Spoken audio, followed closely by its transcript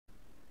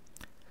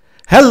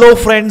Hello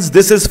friends,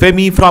 this is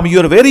Femi from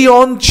your very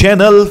own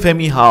channel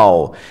Femi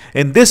How.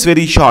 In this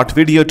very short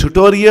video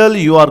tutorial,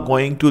 you are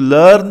going to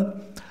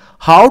learn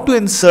how to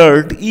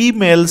insert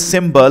email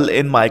symbol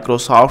in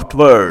Microsoft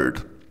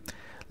Word.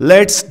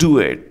 Let's do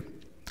it.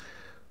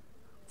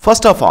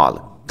 First of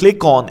all,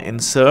 click on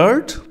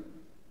Insert.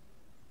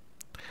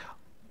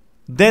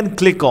 Then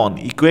click on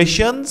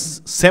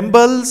Equations,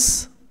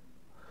 Symbols.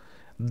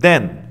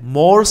 Then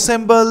More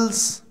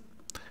Symbols.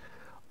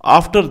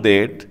 After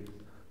that,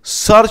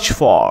 search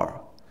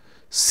for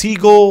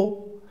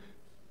Segoe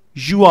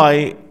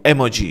UI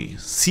emoji.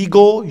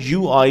 Segoe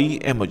UI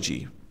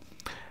emoji.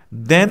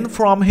 Then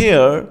from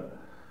here,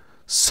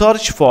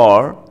 search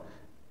for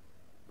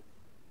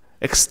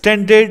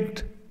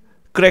extended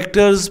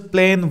characters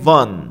plain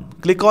 1.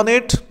 Click on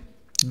it.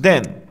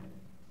 Then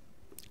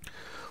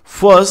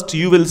first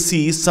you will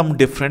see some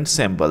different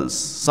symbols,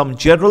 some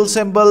general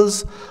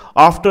symbols.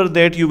 After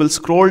that you will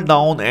scroll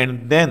down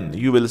and then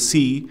you will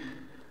see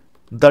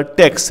the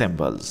text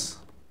symbols.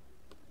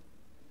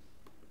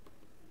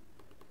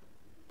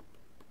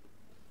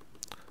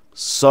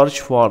 Search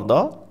for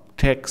the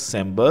text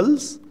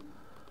symbols.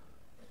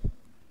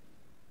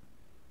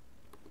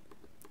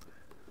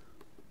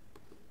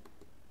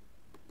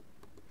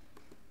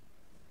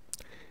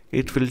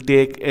 It will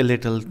take a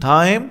little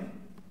time.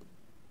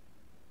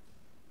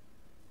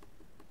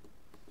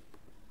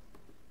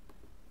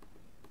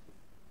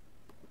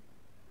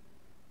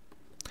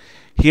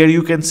 Here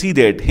you can see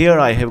that here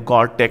I have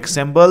got text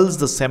symbols,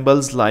 the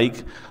symbols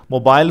like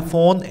mobile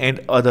phone and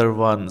other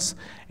ones.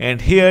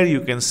 And here you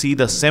can see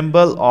the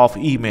symbol of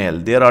email.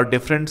 There are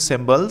different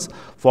symbols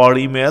for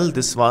email.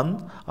 This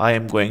one I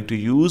am going to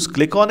use.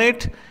 Click on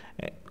it.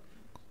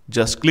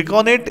 Just click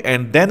on it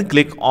and then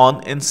click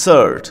on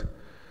Insert.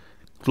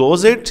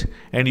 Close it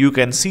and you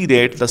can see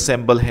that the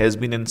symbol has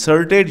been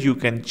inserted. You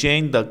can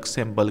change the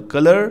symbol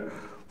color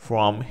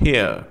from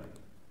here.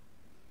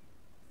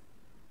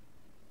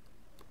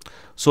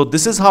 So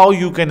this is how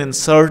you can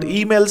insert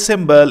email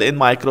symbol in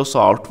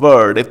Microsoft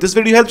Word. If this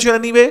video helps you in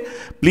any way,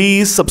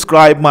 please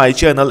subscribe my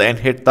channel and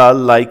hit the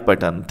like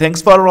button.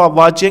 Thanks for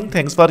watching.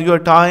 Thanks for your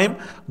time.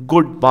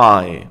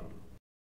 Goodbye.